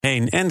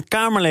heen. En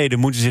Kamerleden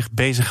moeten zich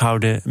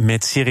bezighouden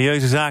met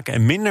serieuze zaken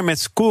en minder met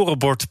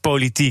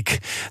scorebordpolitiek.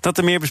 Dat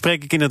en meer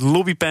bespreek ik in het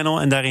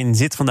lobbypanel. En daarin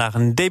zit vandaag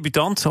een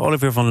debutant,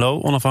 Oliver van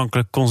Loo,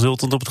 onafhankelijk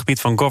consultant op het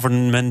gebied van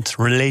Government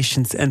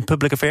Relations en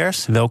Public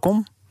Affairs.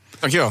 Welkom.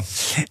 Dankjewel.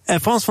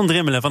 En Frans van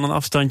Drimmelen, van een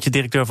afstandje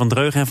directeur van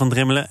Dreugen en van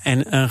Drimmelen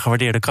en een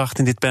gewaardeerde kracht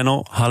in dit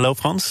panel. Hallo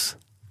Frans.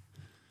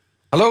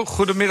 Hallo,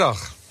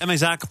 goedemiddag. En mijn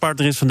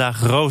zakenpartner is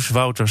vandaag Roos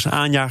Wouters,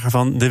 aanjager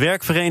van de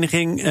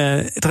werkvereniging.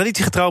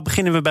 Traditiegetrouw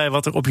beginnen we bij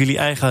wat er op jullie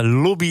eigen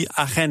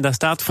lobbyagenda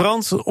staat.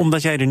 Frans,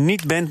 omdat jij er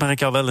niet bent, maar ik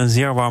jou wel een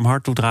zeer warm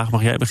hart toedraag,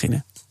 mag jij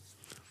beginnen.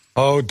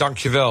 Oh,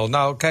 dankjewel.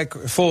 Nou, kijk,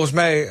 volgens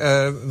mij,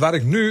 waar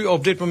ik nu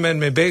op dit moment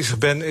mee bezig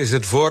ben, is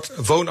het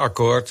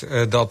woonakkoord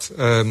dat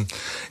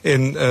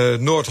in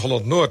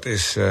Noord-Holland-Noord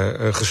is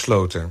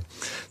gesloten.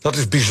 Dat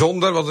is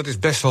bijzonder, want het is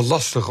best wel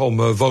lastig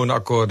om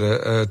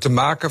woonakkoorden te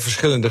maken.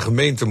 Verschillende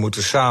gemeenten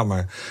moeten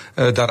samen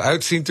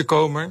daaruit zien te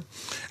komen.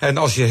 En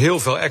als je heel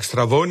veel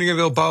extra woningen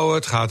wil bouwen,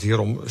 het gaat hier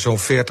om zo'n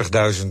 40.000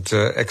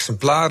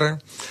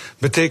 exemplaren,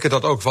 betekent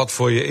dat ook wat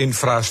voor je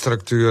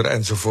infrastructuur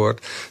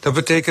enzovoort. Dat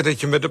betekent dat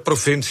je met de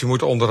provincie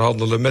moet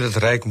onderhandelen, met het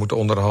Rijk moet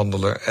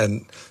onderhandelen.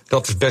 En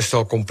dat is best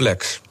wel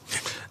complex.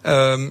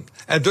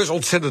 En dus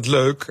ontzettend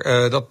leuk.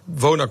 Dat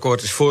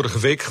woonakkoord is vorige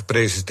week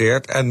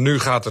gepresenteerd. En nu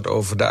gaat het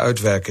over de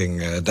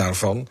uitwerking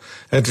daarvan.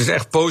 En het is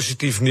echt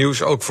positief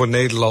nieuws, ook voor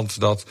Nederland,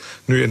 dat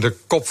nu in de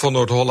kop van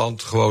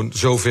Noord-Holland gewoon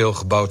zoveel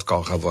gebouwd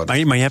kan gaan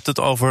worden. Maar je hebt het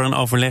over een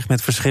overleg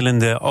met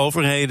verschillende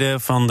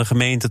overheden, van de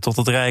gemeente tot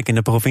het Rijk, en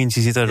de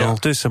provincie zit er dan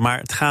tussen. Maar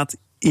het gaat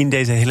in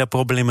deze hele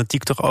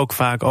problematiek toch ook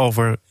vaak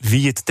over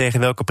wie het tegen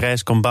welke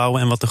prijs kan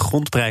bouwen en wat de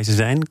grondprijzen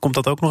zijn. Komt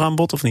dat ook nog aan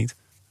bod of niet?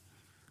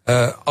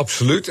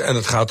 Absoluut. En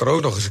het gaat er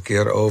ook nog eens een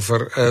keer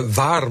over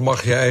waar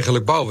mag je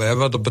eigenlijk bouwen. Hè?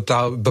 Want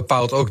dat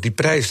bepaalt ook die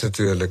prijs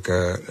natuurlijk.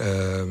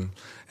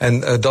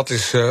 En dat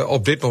is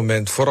op dit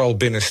moment vooral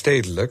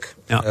binnenstedelijk.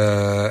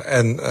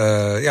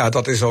 Ja.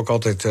 Dat is ook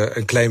altijd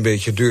een klein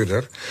beetje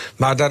duurder.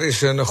 Maar daar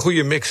is een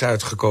goede mix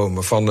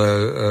uitgekomen van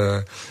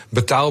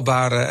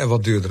betaalbare en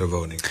wat duurdere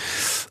woningen.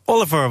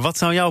 Oliver, wat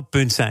zou jouw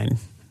punt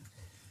zijn?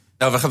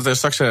 Nou, we gaan het er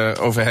straks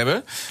over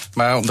hebben.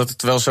 Maar omdat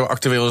het wel zo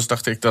actueel is,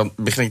 dacht ik, dan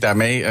begin ik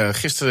daarmee.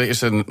 Gisteren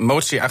is een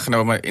motie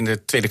aangenomen in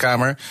de Tweede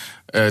Kamer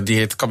die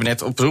het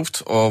kabinet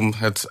oproept om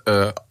het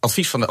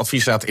advies van de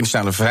adviesraad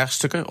internationale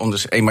vraagstukken, om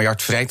dus 1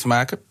 miljard vrij te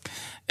maken.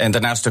 En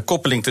daarnaast de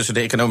koppeling tussen de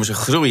economische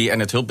groei en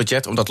het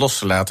hulpbudget, om dat los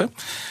te laten.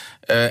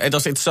 En dat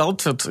is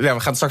interessant. We gaan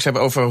het straks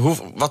hebben over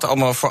wat er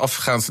allemaal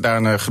voorafgaand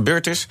daaraan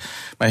gebeurd is.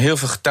 Maar heel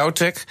veel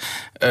getouwtrek.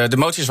 De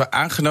motie is wel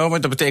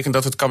aangenomen. Dat betekent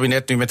dat het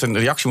kabinet nu met een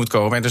reactie moet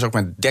komen. En dus ook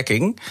met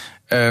dekking.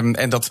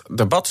 En dat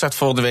debat staat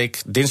volgende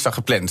week dinsdag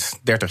gepland,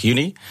 30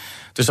 juni.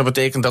 Dus dat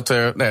betekent dat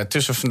er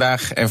tussen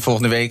vandaag en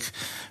volgende week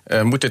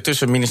moet er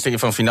tussen het ministerie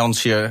van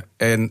Financiën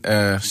en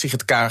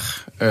Sigrid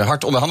Kaag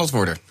hard onderhandeld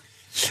worden.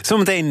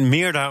 Zometeen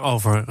meer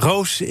daarover.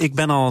 Roos, ik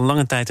ben al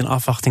lange tijd in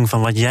afwachting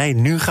van wat jij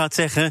nu gaat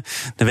zeggen.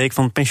 De week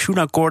van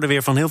pensioenakkoorden,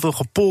 weer van heel veel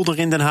gepolder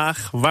in Den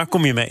Haag. Waar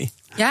kom je mee?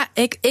 Ja,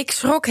 ik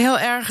schrok heel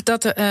erg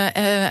dat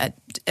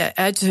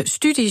uit de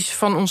studies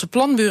van onze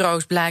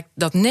planbureaus blijkt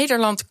dat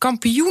Nederland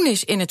kampioen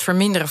is in het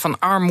verminderen van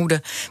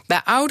armoede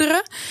bij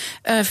ouderen.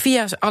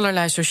 Via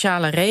allerlei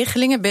sociale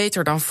regelingen.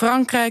 Beter dan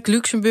Frankrijk,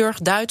 Luxemburg,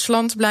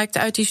 Duitsland, blijkt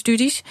uit die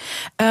studies.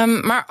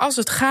 Maar als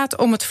het gaat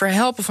om het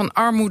verhelpen van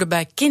armoede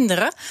bij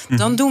kinderen,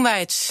 dan doen wij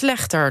het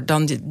slechter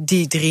dan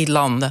die 3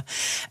 landen.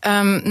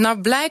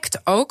 Nou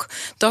blijkt ook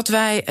dat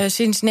wij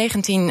sinds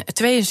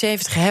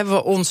 1972 hebben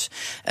we ons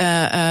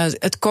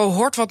het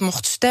cohort wat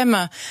mocht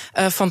stemmen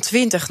van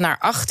 20 naar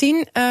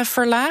 18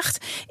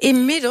 verlaagd.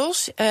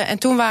 Inmiddels, en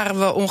toen waren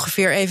we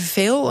ongeveer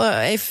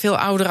evenveel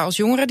ouderen als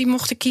jongeren die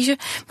mochten kiezen.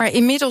 Maar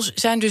inmiddels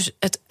zijn dus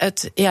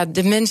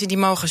de mensen die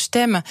mogen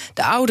stemmen,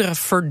 de ouderen,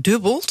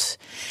 verdubbeld.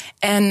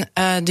 En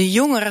de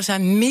jongeren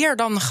zijn meer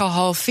dan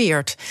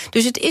gehalveerd.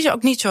 Dus het is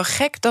ook niet zo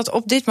gek dat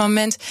op dit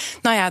moment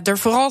er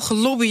vooral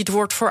gelobbyd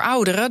wordt voor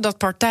ouderen. Dat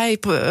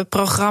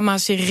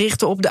partijprogramma's zich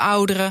richten op de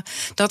ouderen.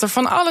 Dat er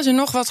van alles en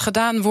nog wat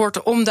gedaan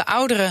wordt om de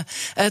ouderen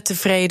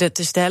tevreden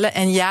te stellen.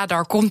 En ja,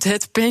 daar komt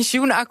het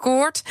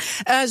pensioenakkoord.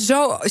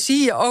 Zo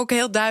zie je ook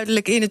heel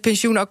duidelijk in het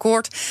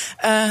pensioenakkoord.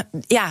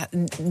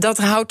 Dat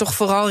houdt toch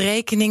vooral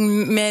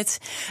rekening met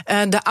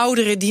de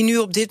ouderen die nu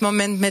op dit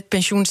moment met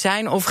pensioen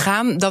zijn of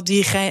gaan, dat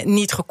die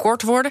niet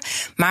gekort worden.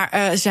 Maar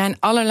er zijn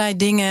allerlei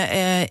dingen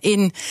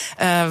in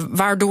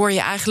waardoor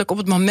je eigenlijk op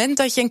het moment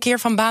dat je een keer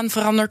van baan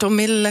verandert,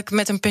 onmiddellijk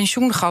met een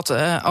pensioengat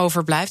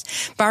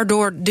overblijft.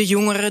 Waardoor de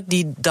jongeren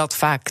die dat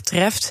vaak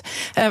treft,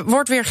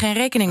 wordt weer geen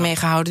rekening mee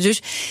gehouden.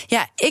 Dus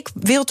ja, ik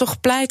wil toch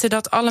pleiten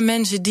dat alle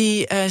mensen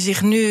die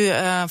zich nu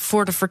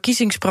voor de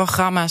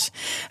verkiezingsprogramma's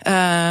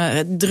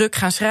druk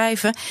gaan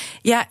schrijven,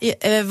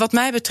 wat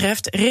mij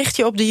betreft richt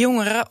je op de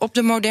jongeren, op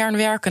de modern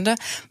werkenden,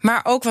 maar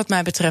ook wat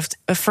mij betreft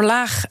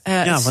verlaag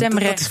het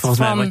stemrecht. Dat is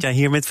volgens mij wat jij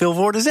hier met veel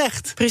woorden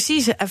zegt.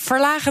 Precies,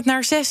 verlaag het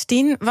naar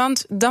 16,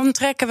 want dan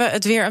trekken we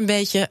het weer een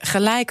beetje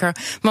gelijker.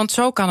 Want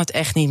zo kan het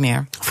echt niet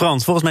meer.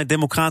 Frans, volgens mij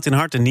democraat in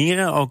hart en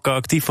nieren, ook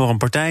actief voor een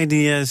partij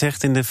die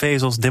zegt in de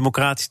vezels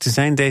democratisch te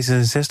zijn,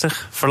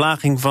 D66?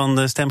 Verlaging van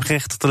de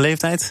stemgerechtigde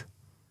leeftijd?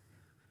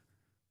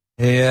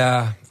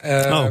 Ja,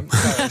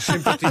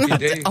 sympathiek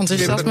idee. Het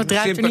enthousiasme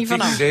druipt er niet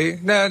vanaf.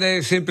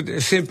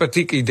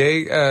 Sympathiek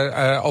idee.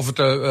 Of het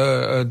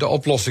de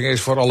oplossing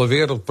is voor alle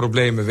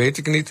wereldproblemen, weet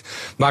ik niet.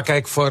 Maar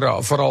kijk,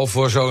 vooral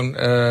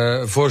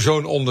voor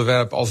zo'n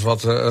onderwerp als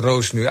wat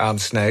Roos nu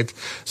aansnijdt,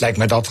 lijkt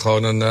mij dat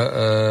gewoon een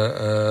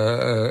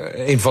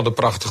van de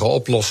prachtige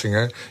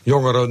oplossingen.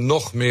 Jongeren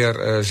nog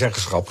meer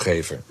zeggenschap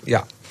geven.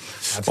 Ja.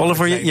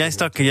 Oliver, jij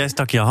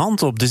stak je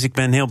hand op, dus ik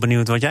ben heel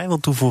benieuwd wat jij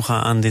wilt toevoegen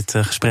aan dit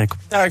gesprek.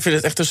 Ja, ik vind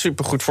het echt een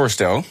supergoed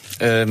voorstel.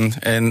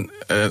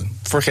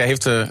 Vorig jaar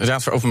heeft de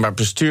Raad voor Openbaar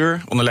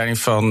Bestuur onder leiding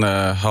van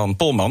Han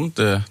Polman,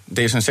 de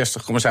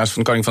D66-commissaris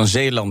van de Koning van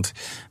Zeeland,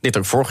 dit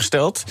ook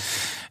voorgesteld.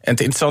 En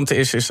het interessante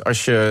is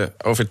als je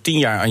over 10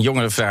 jaar aan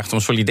jongeren vraagt om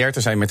solidair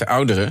te zijn met de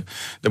ouderen,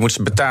 dan moeten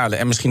ze betalen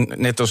en misschien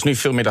net als nu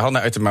veel meer de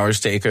handen uit de mouwen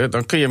steken,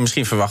 dan kun je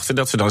misschien verwachten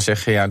dat ze dan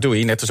zeggen, ja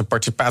doei, net als een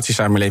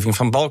participatiesamenleving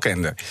van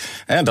Balkende.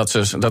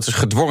 Dat is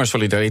gedwongen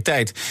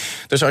solidariteit.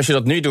 Dus als je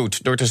dat nu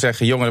doet, door te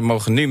zeggen, jongeren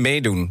mogen nu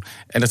meedoen,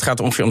 en het gaat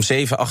ongeveer om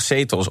 7, 8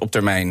 zetels op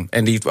termijn,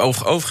 en die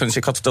overigens,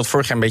 ik had dat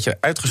vorig jaar een beetje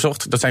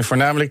uitgezocht, dat zijn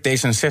voornamelijk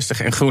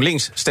D66 en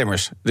GroenLinks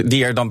stemmers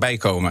die er dan bij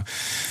komen.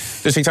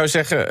 Dus ik zou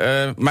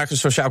zeggen, maak een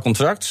sociaal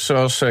contract,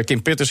 zoals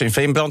Kim Putters in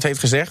Veenbrand heeft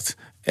gezegd.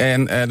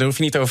 En dan hoef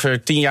je niet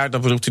over 10 jaar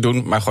dat beroep te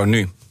doen, maar gewoon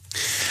nu.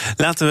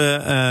 Laten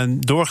we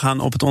doorgaan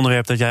op het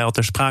onderwerp dat jij al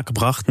ter sprake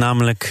bracht,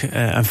 namelijk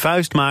een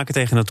vuist maken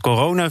tegen het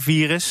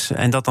coronavirus.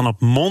 En dat dan op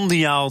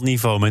mondiaal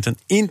niveau met een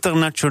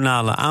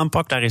internationale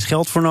aanpak. Daar is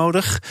geld voor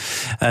nodig.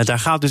 Daar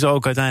gaat dus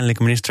ook uiteindelijk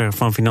minister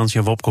van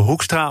Financiën Wopke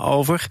Hoekstra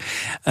over.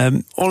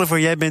 Oliver,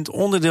 jij bent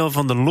onderdeel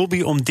van de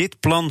lobby om dit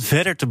plan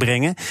verder te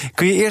brengen.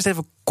 Kun je eerst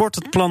even kort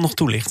het plan nog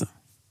toelichten?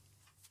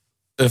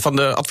 Van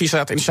de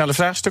adviesraad initiale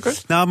vraagstukken?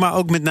 Nou, maar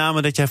ook met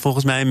name dat jij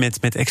volgens mij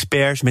met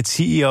experts, met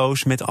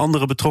CEO's, met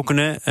andere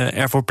betrokkenen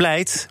ervoor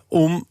pleit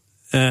om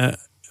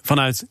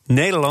vanuit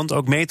Nederland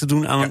ook mee te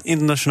doen aan een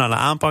internationale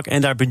aanpak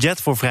en daar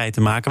budget voor vrij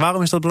te maken.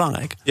 Waarom is dat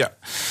belangrijk? Ja,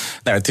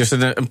 nou, het is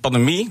een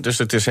pandemie, dus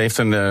het heeft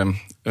een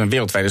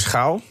wereldwijde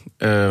schaal.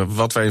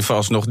 Wat wij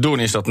vooralsnog doen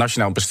is dat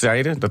nationaal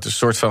bestrijden. Dat is een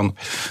soort van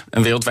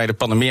een wereldwijde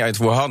pandemie uit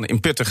Wuhan in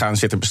Putten gaan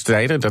zitten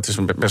bestrijden. Dat is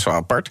best wel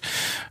apart.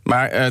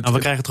 Maar we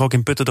krijgen toch ook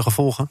in Putten de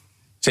gevolgen?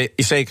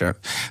 Zeker.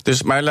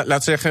 Dus, maar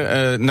laat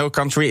zeggen, no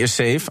country is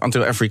safe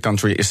until every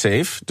country is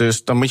safe.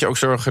 Dus dan moet je ook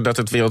zorgen dat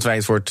het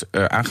wereldwijd wordt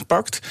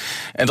aangepakt.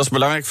 En dat is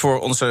belangrijk voor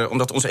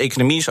omdat onze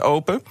economie is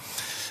open.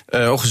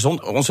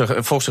 Onze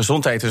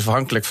volksgezondheid is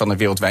afhankelijk van de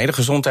wereldwijde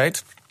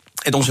gezondheid.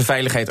 En onze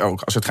veiligheid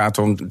ook, als het gaat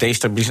om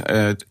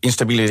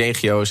instabiele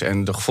regio's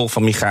en de gevolgen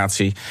van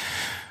migratie.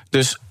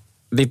 Dus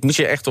dit moet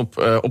je echt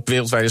op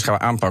wereldwijde schaal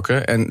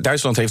aanpakken. En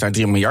Duitsland heeft daar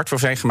 3 miljard voor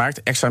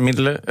vrijgemaakt, extra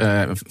middelen.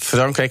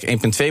 Frankrijk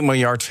 1,2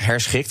 miljard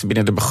herschikt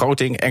binnen de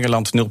begroting.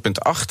 Engeland 0,8.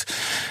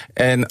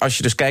 En als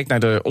je dus kijkt naar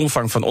de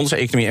omvang van onze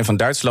economie en van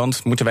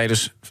Duitsland, moeten wij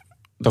dus,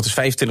 dat is 25%,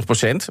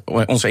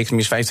 onze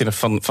economie is 25%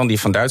 van die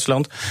van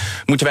Duitsland,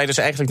 moeten wij dus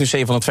eigenlijk nu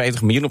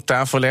 750 miljoen op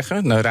tafel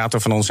leggen, de rato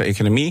van onze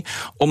economie,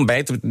 om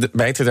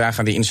bij te dragen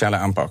aan die initiale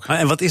aanpak.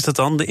 En wat is dat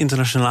dan, de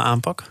internationale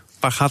aanpak?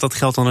 Waar gaat dat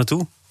geld dan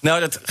naartoe? Nou,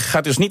 dat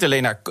gaat dus niet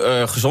alleen naar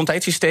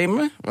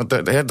gezondheidssystemen.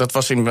 Want dat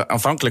was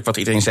aanvankelijk wat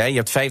iedereen zei. Je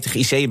hebt 50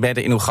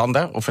 IC-bedden in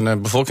Oeganda op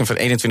een bevolking van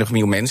 21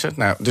 miljoen mensen.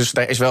 Nou, dus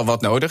daar is wel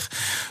wat nodig.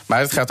 Maar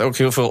het gaat ook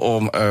heel veel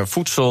om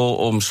voedsel,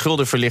 om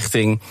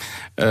schuldenverlichting.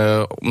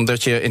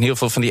 Omdat je in heel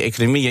veel van die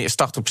economieën is 80%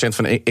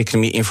 van de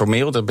economie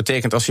informeel. Dat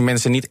betekent als die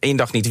mensen niet 1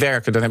 dag niet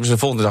werken, dan hebben ze de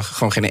volgende dag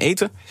gewoon geen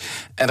eten.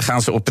 En dan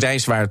gaan ze op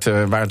reis waar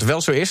het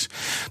wel zo is.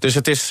 Dus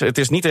het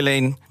is niet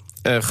alleen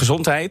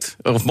gezondheid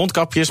of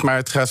mondkapjes, maar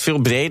het gaat veel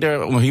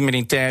breder om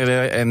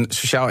humanitaire en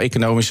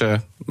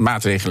sociaal-economische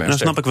maatregelen. Dan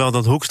snap ik wel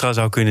dat Hoekstra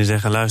zou kunnen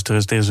zeggen, luister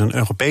eens, er is een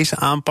Europese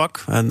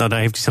aanpak. Nou, daar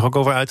heeft hij zich ook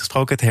over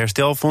uitgesproken. Het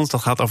herstelfonds,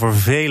 dat gaat over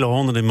vele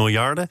honderden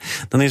miljarden.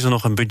 Dan is er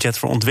nog een budget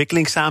voor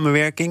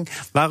ontwikkelingssamenwerking.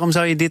 Waarom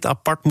zou je dit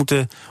apart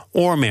moeten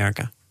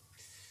oormerken?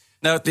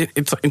 Nou, het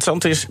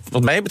interessante is,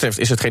 wat mij betreft,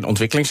 is het geen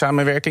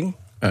ontwikkelingssamenwerking.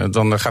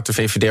 Dan gaat de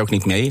VVD ook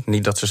niet mee.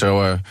 Niet dat ze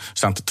zo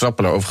staan te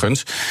trappelen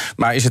overigens.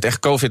 Maar is het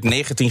echt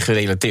COVID-19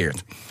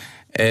 gerelateerd?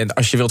 En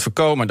als je wilt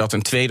voorkomen dat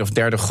een tweede of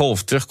derde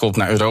golf terugkomt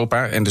naar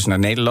Europa en dus naar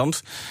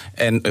Nederland,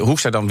 en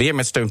Hoekstra dan weer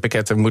met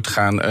steunpakketten moet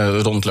gaan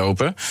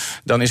rondlopen,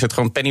 dan is het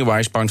gewoon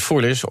pennywise pound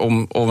foolish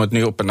om het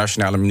nu op een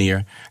nationale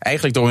manier,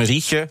 eigenlijk door een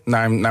rietje,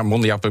 naar een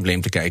mondiaal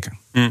probleem te kijken.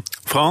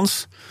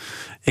 Frans,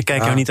 ik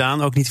kijk jou niet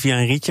aan, ook niet via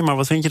een rietje, maar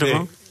wat vind je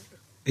ervan?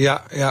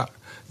 Ja.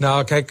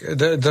 Nou, kijk,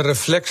 de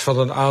reflex van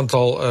een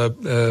aantal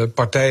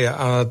partijen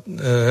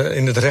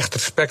in het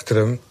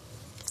rechterspectrum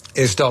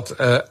is dat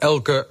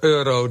elke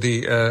euro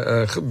die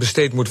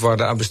besteed moet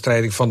worden aan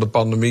bestrijding van de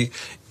pandemie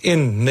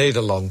in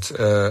Nederland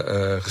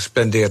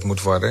gespendeerd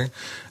moet worden.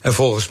 En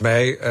volgens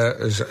mij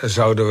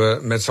zouden we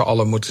met z'n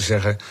allen moeten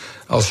zeggen,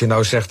 als je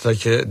nou zegt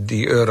dat je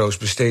die euro's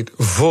besteedt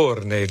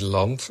voor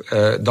Nederland,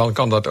 dan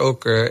kan dat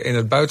ook in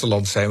het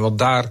buitenland zijn. Want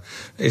daar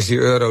is die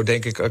euro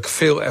denk ik ook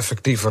veel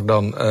effectiever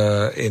dan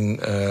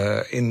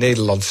in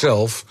Nederland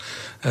zelf.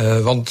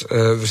 Want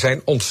we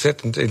zijn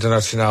ontzettend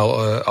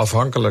internationaal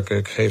afhankelijk.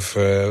 Ik geef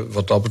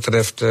wat dat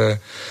betreft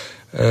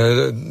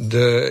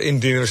de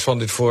indieners van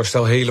dit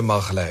voorstel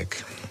helemaal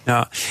gelijk.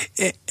 Ja,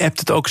 hebt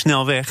het ook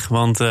snel weg,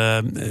 want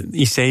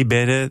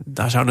IC-bedden,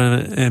 daar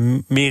zouden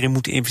we meer in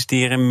moeten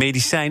investeren.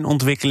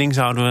 Medicijnontwikkeling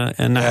zouden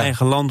we naar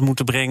eigen land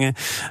moeten brengen.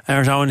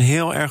 Er zou een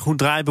heel erg goed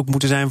draaiboek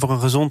moeten zijn voor een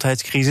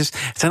gezondheidscrisis.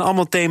 Het zijn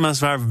allemaal thema's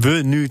waar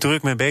we nu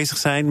druk mee bezig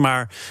zijn,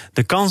 maar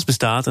de kans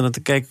bestaat, en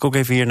dat kijk ik ook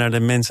even hier naar de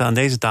mensen aan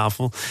deze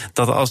tafel,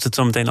 dat als het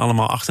zo meteen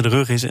allemaal achter de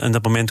rug is en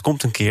dat moment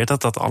komt een keer,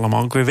 dat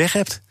allemaal ook weer weg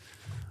hebt.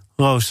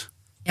 Roos?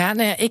 Ja,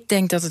 nou ja, ik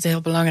denk dat het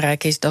heel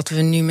belangrijk is dat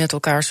we nu met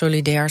elkaar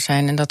solidair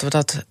zijn en dat we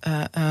dat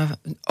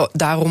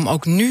daarom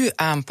ook nu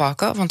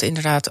aanpakken. Want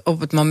inderdaad, op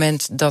het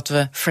moment dat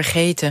we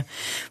vergeten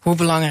hoe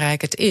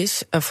belangrijk het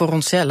is voor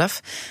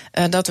onszelf,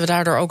 dat we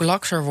daardoor ook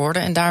lakser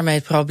worden en daarmee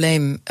het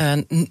probleem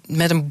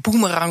met een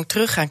boemerang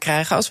terug gaan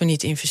krijgen als we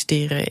niet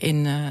investeren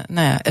in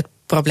het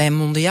probleem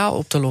mondiaal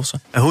op te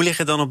lossen. En hoe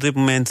liggen dan op dit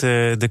moment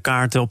de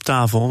kaarten op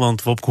tafel?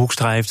 Want Wopke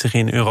Hoekstra heeft zich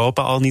in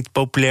Europa al niet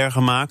populair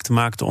gemaakt.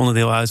 Maakt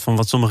onderdeel uit van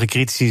wat sommige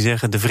critici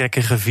zeggen, de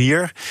vrekkige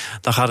vier.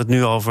 Dan gaat het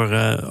nu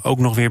over ook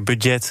nog weer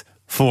budget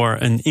voor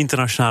een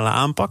internationale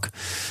aanpak.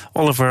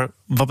 Oliver,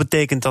 wat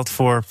betekent dat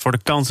voor de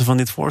kansen van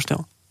dit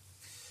voorstel?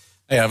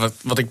 Ja,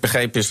 wat ik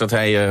begrijp is dat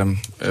hij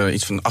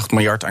iets van 8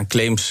 miljard aan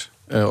claims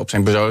op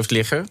zijn bureau heeft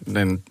liggen.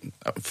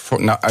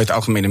 Uit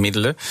algemene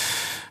middelen.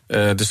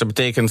 Dus dat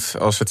betekent,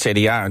 als het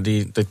CDA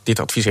die dit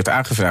advies heeft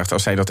aangevraagd,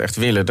 als zij dat echt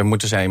willen, dan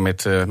moeten zij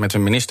met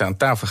hun minister aan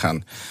tafel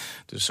gaan.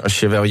 Dus als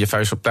je wel je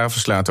vuist op tafel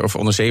slaat over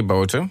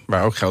onderzeeboten,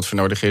 waar ook geld voor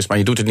nodig is, maar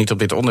je doet het niet op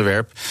dit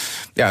onderwerp,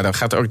 ja, dan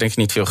gaat er ook denk ik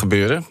niet veel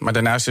gebeuren. Maar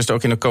daarnaast is het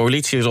ook in de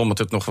coalitie rommelt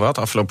het nog wat.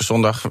 Afgelopen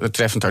zondag een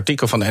treffend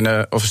artikel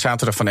of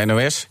zaterdag van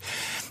NOS.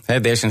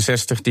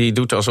 D66 die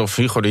doet alsof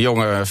Hugo de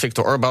Jonge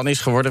Viktor Orbán is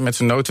geworden met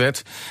zijn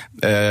noodwet.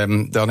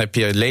 Dan heb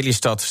je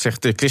Lelystad,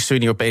 zegt de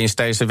ChristenUnie opeens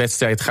tijdens de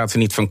wedstrijd gaat er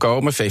niet van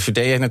komen. VVD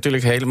heeft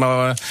natuurlijk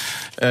helemaal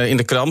in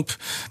de kramp.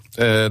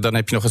 Dan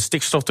heb je nog het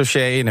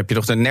stikstofdossier en heb je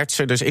nog de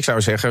Nertser. Dus ik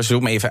zou zeggen,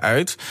 zoom even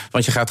uit.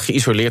 Want je gaat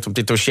geïsoleerd op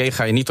dit dossier,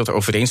 ga je niet tot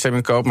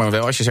overeenstemming komen. Maar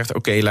wel als je zegt,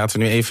 oké, laten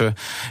we nu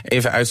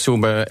even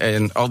uitzoomen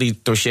en al die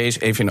dossiers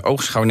even in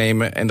oogschouw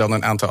nemen en dan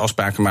een aantal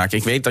afspraken maken.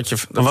 Ik weet dat je.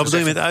 Maar wat bedoel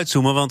je met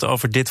uitzoomen? Want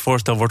over dit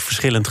voorstel wordt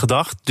verschillend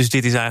gedacht. Dus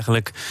dit is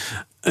eigenlijk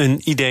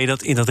een idee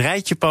dat in dat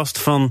rijtje past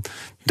van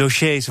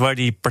dossiers waar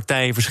die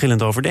partijen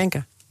verschillend over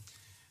denken.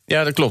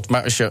 Ja, dat klopt.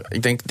 Maar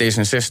ik denk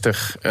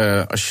D66,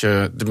 als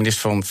je de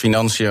minister van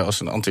Financiën als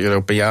een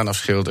anti-Europeaan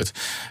afschildert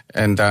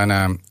en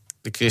daarna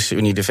de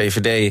ChristenUnie, de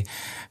VVD,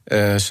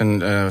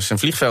 zijn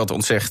vliegveld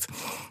ontzegt,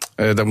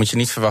 dan moet je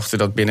niet verwachten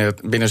dat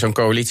binnen zo'n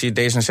coalitie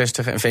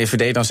D66 en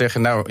VVD dan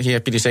zeggen, nou, hier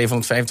heb je die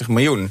 750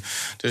 miljoen.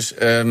 Dus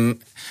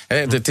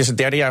het is het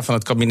derde jaar van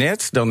het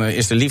kabinet. Dan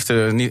is de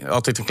liefde niet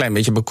altijd een klein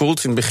beetje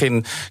bekoeld. In het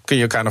begin kun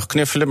je elkaar nog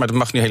knuffelen, maar dat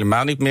mag nu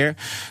helemaal niet meer.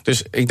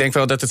 Dus ik denk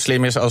wel dat het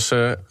slim is als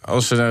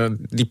ze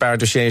die paar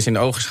dossiers in de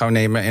ogenschouw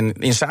nemen en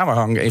in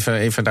samenhang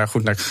even daar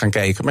goed naar gaan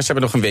kijken. Maar ze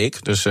hebben nog een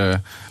week, dus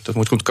dat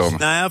moet goed komen.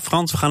 Nou ja,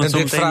 Frans, we gaan het zo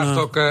meteen. Dit vraagt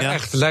ook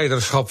echt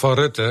leiderschap van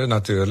Rutte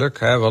natuurlijk,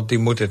 want die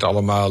moet dit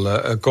allemaal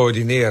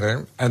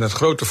coördineren. En het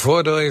grote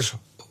voordeel is,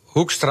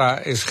 Hoekstra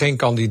is geen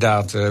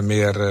kandidaat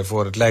meer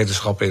voor het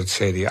leiderschap in het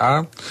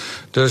CDA.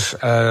 Dus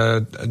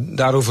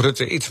daar hoeft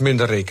Rutte iets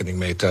minder rekening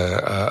mee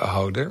te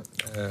houden.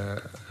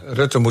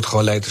 Rutte moet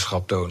gewoon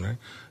leiderschap tonen.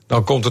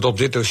 Dan komt het op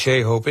dit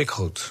dossier, hoop ik,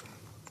 goed.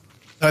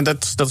 Nou,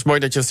 dat is mooi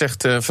dat je dat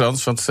zegt,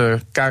 Frans. Want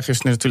Kaag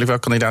is natuurlijk wel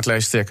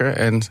kandidaat-lijsttrekker.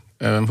 En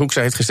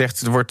Hoekstra heeft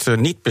gezegd, er wordt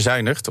niet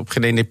bezuinigd op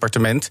geen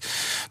departement.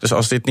 Dus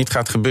als dit niet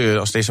gaat gebeuren,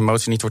 als deze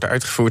motie niet wordt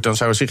uitgevoerd, dan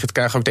zou Sigrid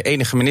Kaag ook de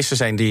enige minister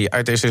zijn die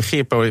uit deze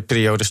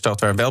regeerperiode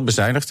stapt waar wel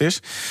bezuinigd is.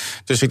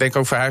 Dus ik denk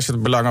ook voor haar is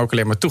het belang ook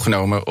alleen maar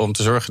toegenomen om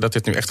te zorgen dat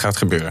dit nu echt gaat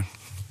gebeuren.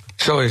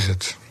 Zo is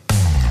het.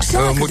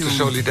 We moeten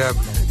solidair.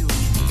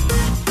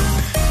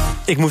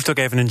 Ik moest ook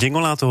even een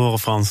jingle laten horen,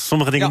 Frans.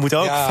 Sommige dingen moeten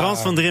ook. Ja. Frans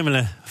van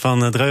Drimmelen,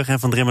 van Dreugen en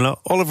van Drimmelen.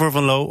 Oliver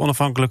van Loo,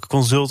 onafhankelijk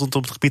consultant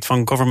op het gebied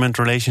van government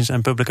relations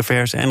en public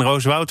affairs. En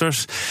Roos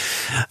Wouters,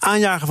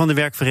 aanjager van de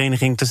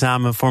werkvereniging.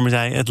 Tezamen vormen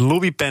zij het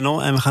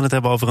lobbypanel. En we gaan het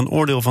hebben over een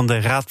oordeel van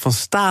de Raad van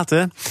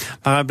State,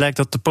 waaruit blijkt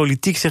dat de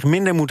politiek zich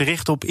minder moet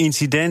richten op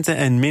incidenten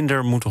en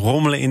minder moet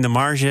rommelen in de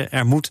marge.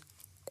 Er moet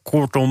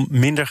kortom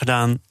minder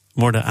gedaan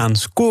worden aan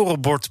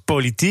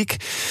scorebordpolitiek.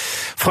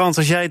 Frans,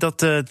 als jij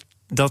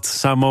dat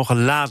zou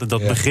mogen laden,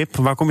 dat begrip,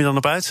 waar kom je dan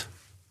op uit?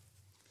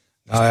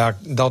 Nou ja,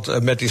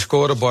 dat met die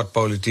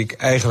scorebordpolitiek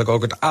eigenlijk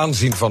ook het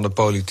aanzien van de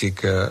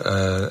politiek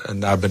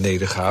naar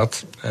beneden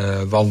gaat.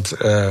 Want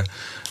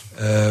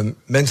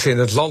mensen in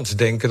het land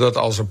denken dat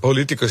als een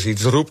politicus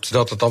iets roept,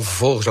 dat het dan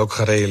vervolgens ook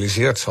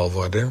gerealiseerd zal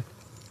worden.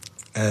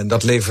 En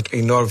dat levert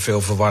enorm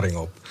veel verwarring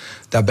op.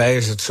 Daarbij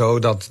is het zo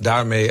dat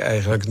daarmee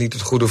eigenlijk niet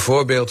het goede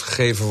voorbeeld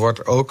gegeven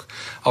wordt. Ook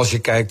als je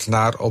kijkt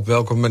naar op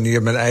welke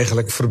manier men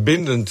eigenlijk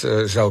verbindend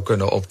zou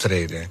kunnen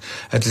optreden.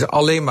 Het is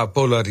alleen maar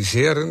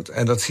polariserend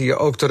en dat zie je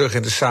ook terug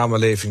in de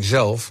samenleving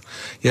zelf.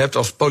 Je hebt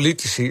als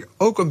politici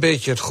ook een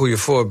beetje het goede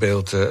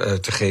voorbeeld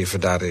te geven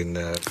daarin,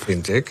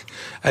 vind ik.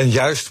 En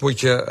juist moet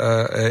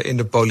je in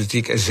de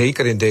politiek, en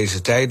zeker in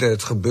deze tijden,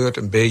 het gebeurt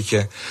een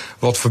beetje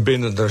wat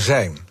verbindender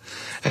zijn.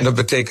 En dat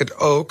betekent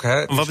ook...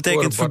 Wat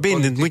betekent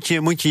verbindend?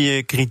 Moet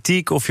je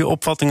kritiek of je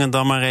opvattingen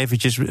dan maar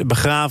eventjes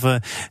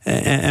begraven...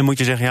 en moet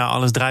je zeggen, ja,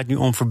 alles draait nu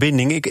om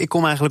verbinding? Ik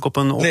kom eigenlijk op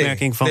een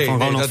opmerking van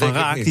Ronald van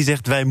Raak. Die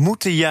zegt, wij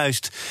moeten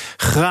juist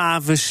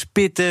graven,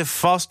 spitten,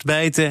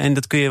 vastbijten... en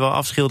dat kun je wel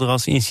afschilderen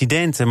als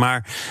incidenten.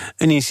 Maar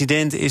een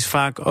incident is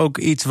vaak ook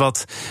iets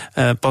wat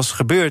pas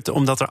gebeurt...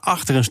 omdat er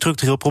achter een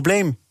structureel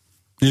probleem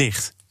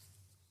ligt.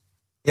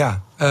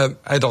 Ja,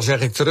 en dan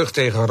zeg ik terug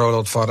tegen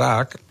Ronald van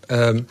Raak...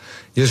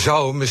 je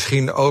zou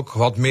misschien ook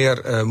wat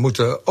meer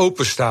moeten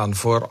openstaan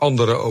voor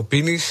andere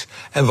opinies...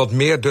 en wat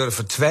meer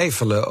durven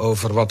twijfelen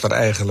over wat er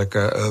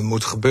eigenlijk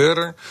moet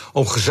gebeuren...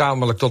 om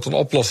gezamenlijk tot een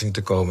oplossing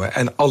te komen.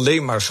 En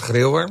alleen maar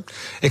schreeuwen.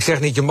 Ik zeg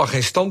niet, je mag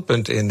geen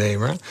standpunt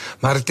innemen...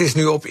 maar het is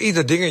nu op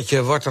ieder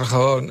dingetje wordt er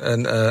gewoon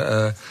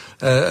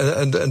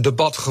een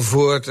debat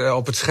gevoerd...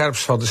 op het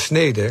scherpst van de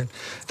snede.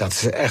 Dat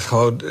is echt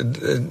gewoon...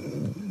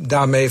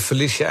 daarmee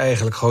verlies je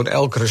eigenlijk gewoon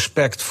elk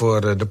respect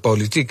voor de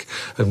politiek.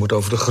 Het moet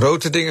over de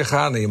grote dingen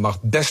gaan en je mag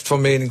best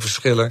van mening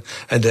verschillen.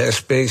 En de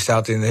SP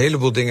staat in een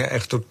heleboel dingen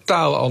echt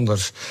totaal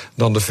anders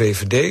dan de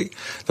VVD.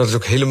 Dat is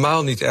ook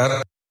helemaal niet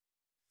erg.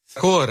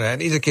 Horen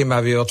en iedere keer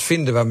maar weer wat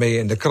vinden waarmee je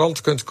in de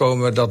krant kunt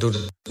komen, dat doet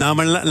het. Nou,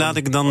 maar laat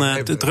ik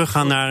dan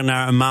teruggaan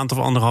naar een maand of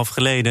anderhalf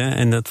geleden.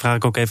 En dat vraag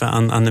ik ook even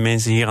aan de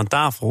mensen hier aan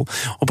tafel.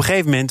 Op een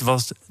gegeven moment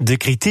was de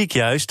kritiek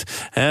juist,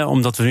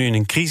 omdat we nu in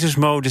een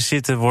crisismodus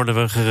zitten, worden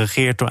we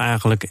geregeerd door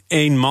eigenlijk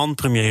één man,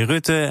 premier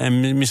Rutte,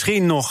 en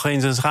misschien nog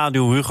in zijn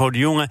schaduw Hugo de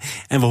Jonge.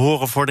 En we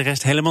horen voor de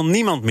rest helemaal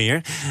niemand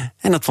meer.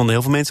 En dat vonden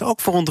heel veel mensen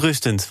ook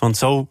verontrustend. Want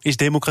zo is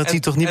democratie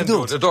toch niet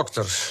bedoeld. En door de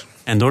dokters.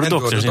 En door de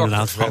dokters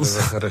inderdaad. Werden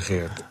we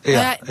geregeerd.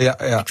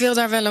 Ja. Ik wil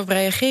daar wel op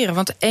reageren.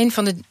 Want een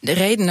van de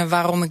redenen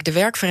waarom ik de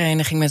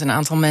werkvereniging met een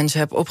aantal mensen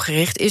heb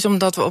opgericht... is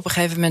omdat we op een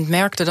gegeven moment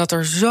merkten dat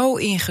er zo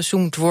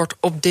ingezoomd wordt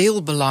op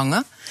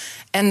deelbelangen...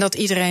 en dat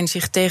iedereen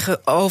zich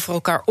tegenover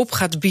elkaar op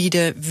gaat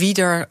bieden... wie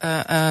er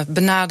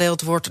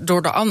benadeeld wordt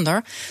door de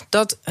ander...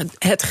 dat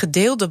het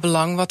gedeelde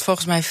belang, wat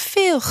volgens mij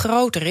veel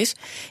groter is...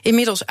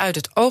 inmiddels uit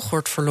het oog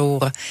wordt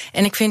verloren.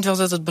 En ik vind wel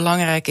dat het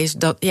belangrijk is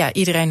dat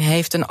iedereen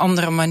heeft een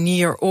andere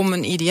manier... om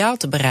een ideaal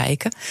te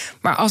bereiken.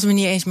 Maar als we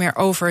niet eens meer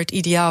over het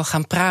ideaal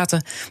gaan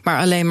praten... maar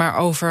alleen maar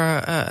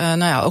over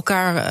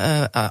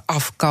elkaar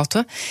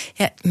afkatten...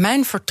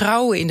 mijn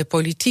vertrouwen in de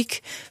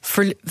politiek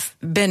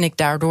ben ik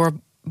daardoor...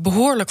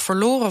 behoorlijk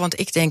verloren, want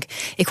ik denk...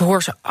 ik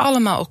hoor ze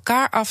allemaal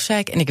elkaar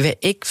afzeiken... en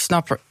ik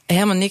snap er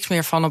helemaal niks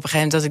meer van op een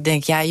gegeven moment... dat ik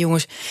denk, ja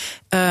jongens...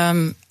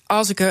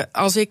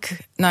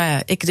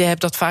 ik heb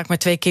dat vaak met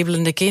 2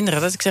 kibbelende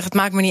kinderen... dat ik zeg, het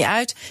maakt me niet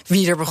uit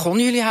wie er begon.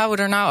 Jullie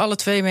houden er nou alle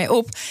 2 mee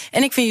op.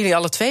 En ik vind jullie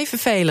alle 2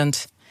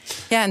 vervelend.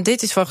 Ja, en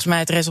dit is volgens mij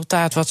het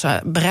resultaat wat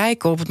ze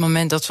bereiken... op het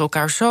moment dat ze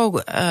elkaar zo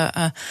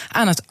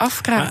aan het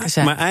afkraken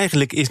zijn. Maar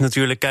eigenlijk is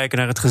natuurlijk kijken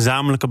naar het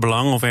gezamenlijke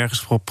belang... of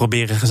ergens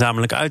proberen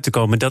gezamenlijk uit te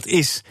komen... dat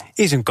is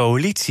een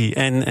coalitie.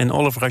 En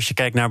Oliver, als je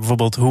kijkt naar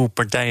bijvoorbeeld hoe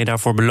partijen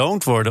daarvoor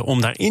beloond worden...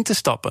 om daarin te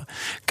stappen.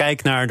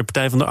 Kijk naar de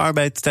Partij van de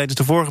Arbeid tijdens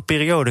de vorige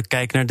periode.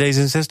 Kijk naar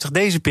D66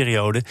 deze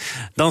periode.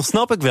 Dan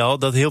snap ik wel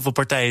dat heel veel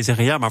partijen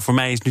zeggen... ja, maar voor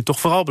mij is het nu toch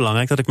vooral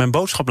belangrijk... dat ik mijn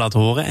boodschap laat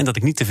horen en dat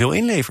ik niet te veel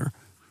inlever.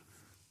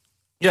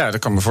 Ja, dat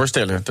kan me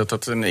voorstellen dat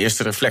dat een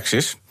eerste reflex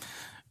is.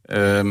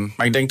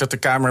 Maar ik denk dat de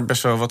Kamer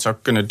best wel wat zou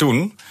kunnen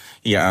doen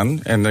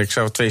hieraan. En ik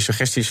zou 2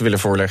 suggesties willen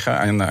voorleggen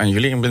aan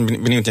jullie. Ik ben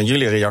benieuwd naar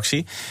jullie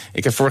reactie.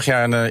 Ik heb vorig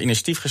jaar een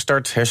initiatief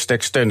gestart,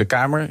 #Steun de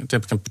Kamer. Toen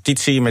heb ik een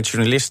petitie met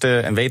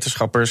journalisten en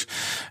wetenschappers.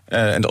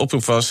 En de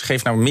oproep was,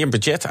 geef nou meer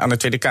budget aan de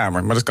Tweede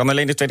Kamer. Maar dat kan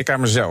alleen de Tweede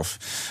Kamer zelf.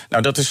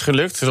 Nou, dat is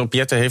gelukt. Rob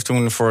Jetten heeft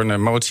toen voor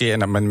een motie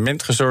en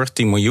amendement gezorgd,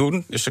 10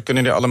 miljoen. Dus ze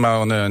kunnen er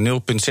allemaal een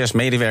 0,6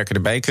 medewerker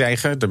erbij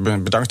krijgen.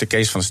 Daar bedankt de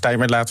Kees van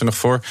Stijmer later nog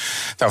voor.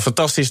 Nou,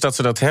 fantastisch dat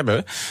ze dat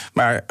hebben.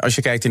 Maar als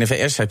je kijkt in de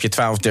VS heb je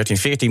 12, 13,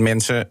 14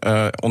 mensen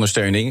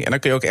ondersteuning. En dan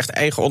kun je ook echt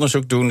eigen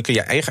onderzoek doen. Kun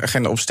je eigen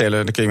agenda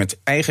opstellen. Dan kun je met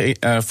eigen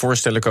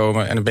voorstellen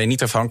komen. En dan ben je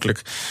niet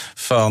afhankelijk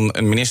van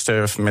een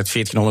minister met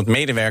 1400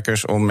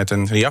 medewerkers om met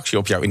een reactie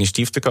op jouw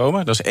initiatief te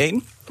komen. Dat is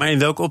 1. Maar in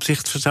welk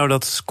opzicht zou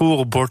dat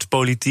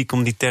scorebordpolitiek,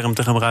 om die term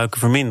te gebruiken,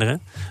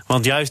 verminderen?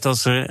 Want juist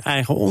als er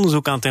eigen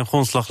onderzoek aan ten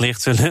grondslag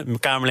ligt, zullen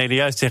Kamerleden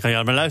juist zeggen,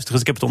 ja, maar luister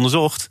eens, ik heb het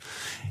onderzocht.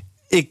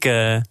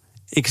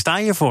 Ik sta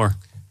hiervoor.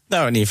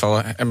 Nou, in ieder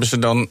geval hebben ze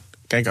dan...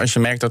 Kijk, als je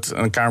merkt dat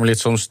een Kamerlid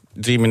soms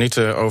 3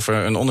 minuten over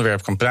een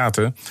onderwerp kan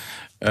praten,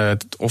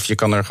 Of je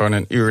kan er gewoon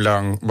een uur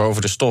lang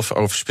boven de stof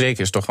over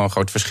spreken, is toch wel een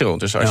groot verschil.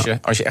 Dus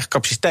als je echt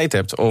capaciteit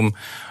hebt om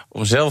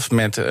zelf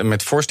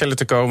met voorstellen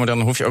te komen,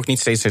 dan hoef je ook niet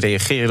steeds te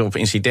reageren op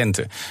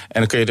incidenten. En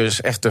dan kun je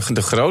dus echt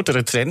de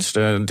grotere trends,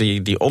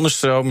 die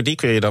onderstromen, die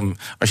kun je dan,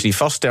 als je die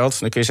vaststelt,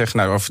 dan kun je zeggen,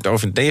 nou,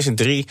 over deze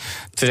 3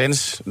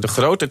 trends, de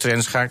grote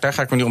trends, daar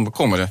ga ik me niet om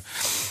bekommeren.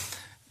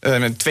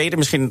 Het tweede,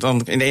 misschien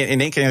dan in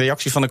één keer een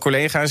reactie van de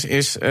collega's,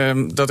 is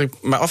dat ik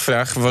me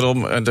afvraag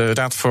waarom de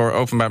Raad voor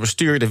Openbaar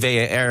Bestuur, de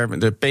WER,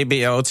 de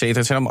PBL, et cetera,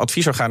 het zijn allemaal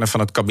adviesorganen van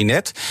het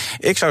kabinet.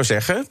 Ik zou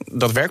zeggen,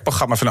 dat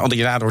werkprogramma van al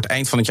die raden wordt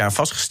eind van het jaar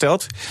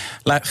vastgesteld.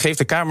 Geeft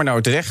de Kamer nou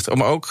het recht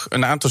om ook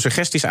een aantal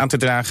suggesties aan te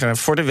dragen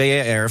voor de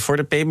WER, voor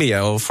de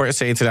PBL, voor et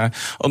cetera,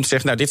 om te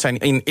zeggen, nou, dit zijn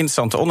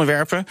interessante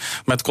onderwerpen,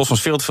 maar het kost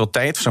ons veel te veel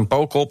tijd. Zo'n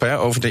POCOP,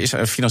 over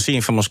de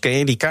financiering van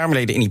moskeeën, die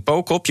Kamerleden in die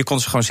POCOP, je kon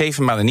ze gewoon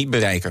 7 maanden niet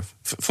bereiken.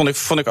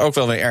 Vond ik ook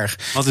wel weer erg.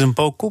 Wat is een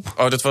POCOP?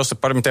 Dat was de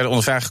parlementaire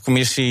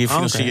ondervragencommissie,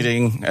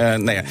 financiering.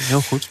 Okay.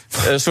 Heel goed.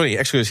 Sorry,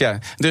 excuus, ja.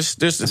 Dus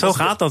zo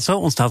gaat dat, zo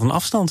ontstaat een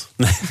afstand.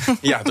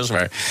 Ja, dat is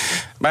waar.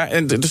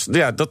 Maar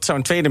dat zou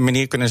een tweede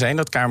manier kunnen zijn,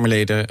 dat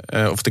Kamerleden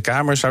of de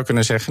Kamer zou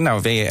kunnen zeggen,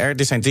 nou, WER,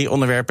 dit zijn 3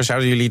 onderwerpen,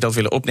 zouden jullie dat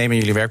willen opnemen in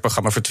jullie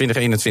werkprogramma voor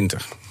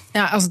 2021?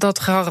 Ja, als dat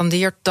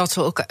garandeert dat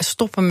we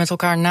stoppen met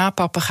elkaar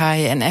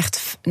napapegaaien en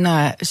echt,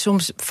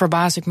 soms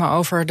verbaas ik me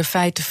over de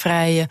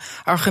feitenvrije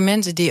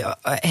argumenten die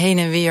heen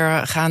en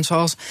weer gaan,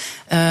 zoals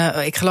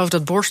ik geloof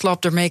dat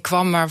Borslap ermee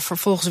kwam, maar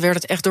vervolgens werd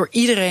het echt door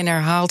iedereen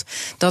herhaald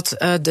dat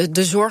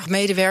de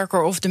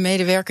zorgmedewerker of de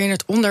medewerker in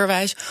het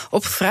onderwijs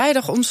op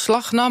vrijdag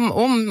ontslag nam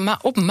om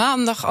op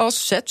maandag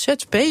als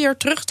ZZP'er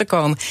terug te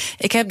komen.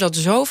 Ik heb dat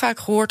zo vaak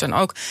gehoord, en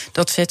ook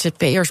dat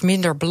ZZP'ers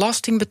minder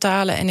belasting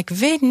betalen, en ik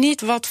weet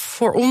niet wat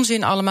voor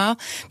onzin allemaal.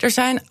 Er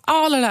zijn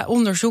allerlei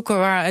onderzoeken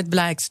waaruit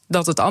blijkt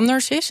dat het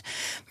anders is,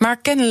 maar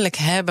kennelijk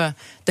hebben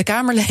de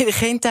Kamerleden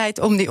geen tijd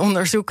om die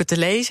onderzoeken te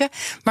lezen.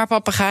 Maar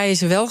papegaaien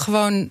ze wel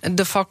gewoon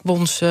de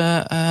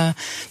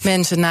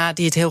vakbondsmensen na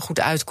die het heel goed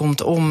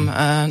uitkomt om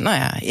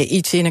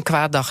iets in een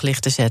kwaad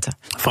daglicht te zetten.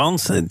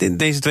 Frans,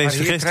 deze 2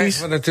 suggesties? Hier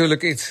krijgen we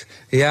natuurlijk iets.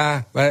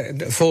 Ja, maar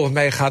volgens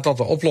mij gaat dat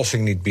de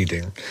oplossing niet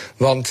bieden.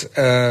 Want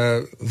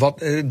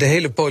het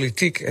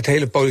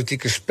hele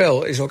politieke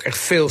spel is ook echt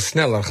veel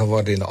sneller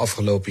geworden in de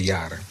afgelopen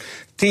jaren.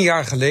 10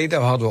 jaar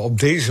geleden hadden we op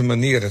deze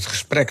manier het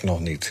gesprek nog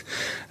niet.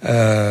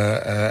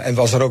 En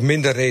was er ook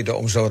minder reden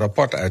om zo'n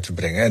rapport uit te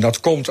brengen. En dat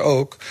komt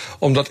ook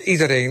omdat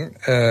iedereen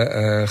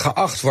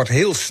geacht wordt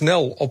heel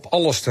snel op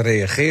alles te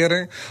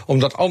reageren.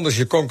 Omdat anders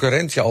je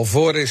concurrent je al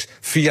voor is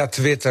via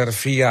Twitter,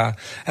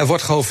 er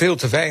wordt gewoon veel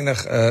te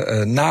weinig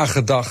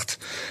nagedacht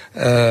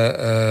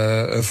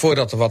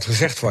voordat er wat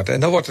gezegd wordt. En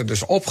dan wordt er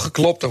dus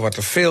opgeklopt, dan wordt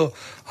er veel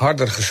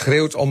harder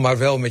geschreeuwd om maar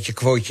wel met je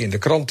quoteje in de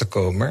krant te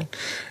komen.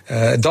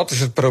 Dat is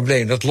het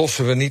probleem. Dat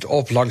lossen we niet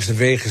op langs de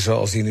wegen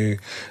zoals die nu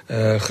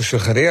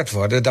gesuggereerd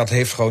worden. Dat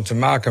heeft gewoon te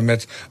maken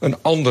met een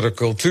andere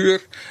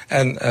cultuur.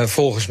 En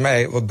volgens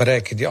mij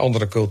bereik je die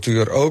andere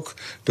cultuur ook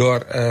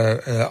door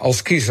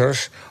als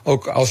kiezers,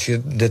 ook als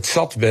je dit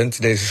zat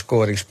bent, deze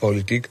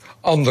scoringspolitiek,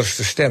 anders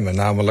te stemmen.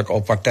 Namelijk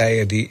op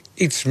partijen die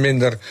iets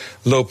minder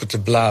lopen te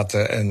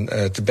blaten en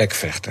te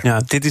bekvechten.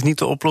 Ja, dit is niet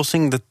de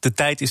oplossing. De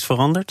tijd is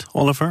veranderd,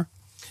 Oliver?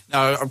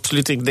 Nou,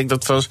 absoluut. Ik denk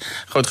dat Frans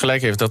groot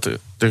gelijk heeft dat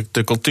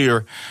de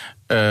cultuur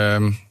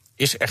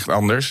is echt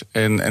anders.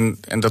 En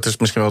dat is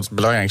misschien wel het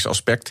belangrijkste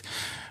aspect.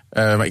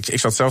 Maar ik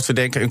zat zelf te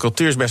denken, een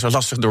cultuur is best wel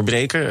lastig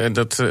doorbreken.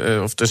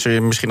 Of tussen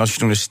je misschien als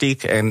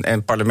journalistiek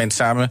en parlement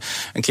samen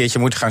een keertje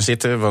moeten gaan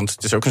zitten. Want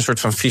het is ook een soort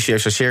van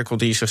vicieuze cirkel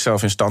die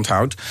zichzelf in stand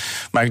houdt.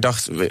 Maar ik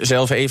dacht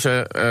zelf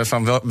even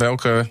van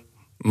welke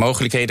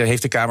mogelijkheden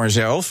heeft de Kamer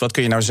zelf? Wat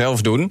kun je nou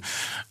zelf doen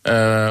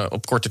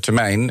op korte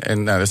termijn?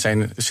 En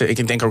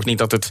ik denk ook niet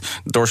dat het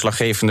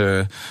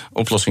doorslaggevende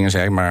oplossingen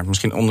zijn, maar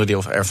misschien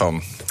onderdeel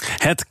ervan.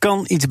 Het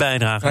kan iets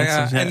bijdragen. Nou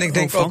ja, en ik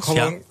denk ook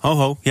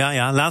gewoon...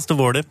 Ja, laatste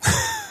woorden.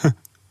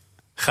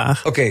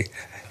 Graag. Oké.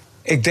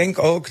 Ik denk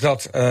ook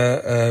dat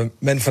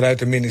men vanuit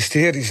het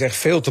ministerie zich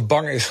veel te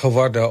bang is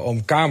geworden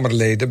om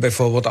Kamerleden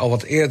bijvoorbeeld al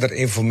wat eerder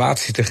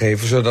informatie te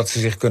geven, zodat ze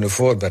zich kunnen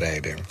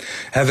voorbereiden.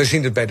 En we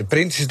zien het bij de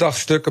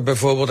Prinsjesdagstukken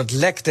bijvoorbeeld. Het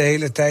lekt de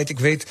hele tijd. Ik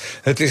weet,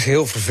 het is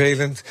heel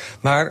vervelend.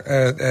 Maar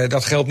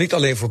dat geldt niet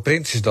alleen voor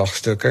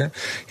Prinsjesdagstukken.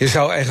 Je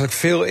zou eigenlijk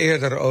veel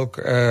eerder ook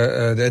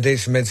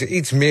deze mensen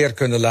iets meer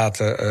kunnen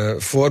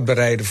laten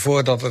voorbereiden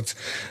voordat het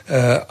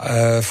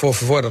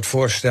voor dat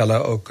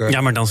voorstellen ook...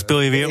 ja, maar dan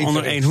speel je weer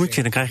onder één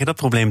hoedje. Dan krijg je dat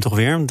probleem toch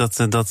weer?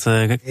 Dat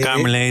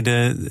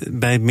Kamerleden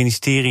bij het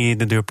ministerie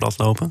de deur plat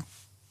lopen?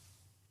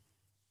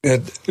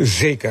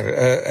 Zeker.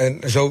 En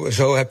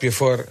zo heb je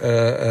voor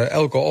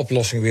elke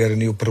oplossing weer een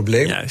nieuw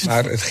probleem. Juist.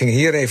 Maar het ging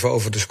hier even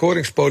over de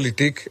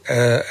scoringspolitiek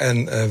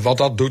en wat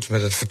dat doet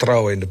met het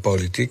vertrouwen in de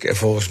politiek. En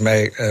volgens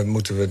mij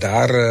moeten we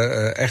daar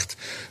echt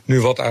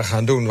nu wat aan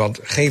gaan doen. Want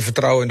geen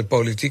vertrouwen in de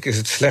politiek is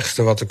het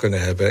slechtste wat we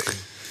kunnen hebben.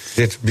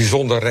 dit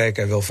bijzonder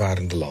rijke en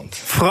welvarende land.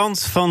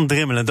 Frans van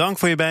Drimmelen, dank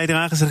voor je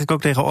bijdrage, zeg ik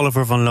ook tegen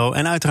Oliver van Loo.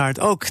 En uiteraard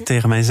ook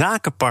tegen mijn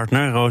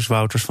zakenpartner Roos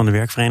Wouters van de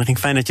Werkvereniging.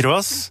 Fijn dat je er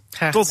was.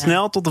 Tot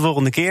snel, tot de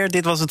volgende keer.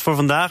 Dit was het voor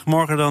vandaag.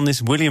 Morgen dan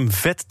is William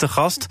Vet te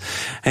gast.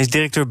 Hij is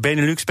directeur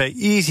Benelux bij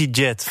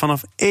EasyJet.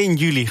 Vanaf 1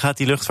 juli gaat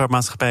die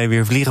luchtvaartmaatschappij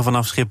weer vliegen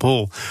vanaf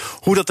Schiphol.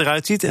 Hoe dat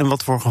eruit ziet en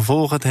wat voor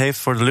gevolgen het heeft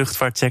voor de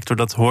luchtvaartsector,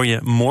 dat hoor je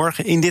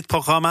morgen in dit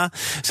programma.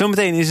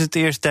 Zometeen is het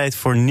eerst tijd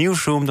voor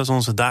Newsroom. Dat is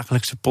onze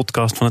dagelijkse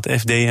podcast van het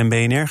FD en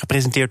BNR.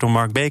 Gepresenteerd door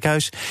Mark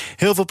Beekhuis.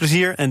 Heel veel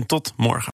plezier en tot morgen.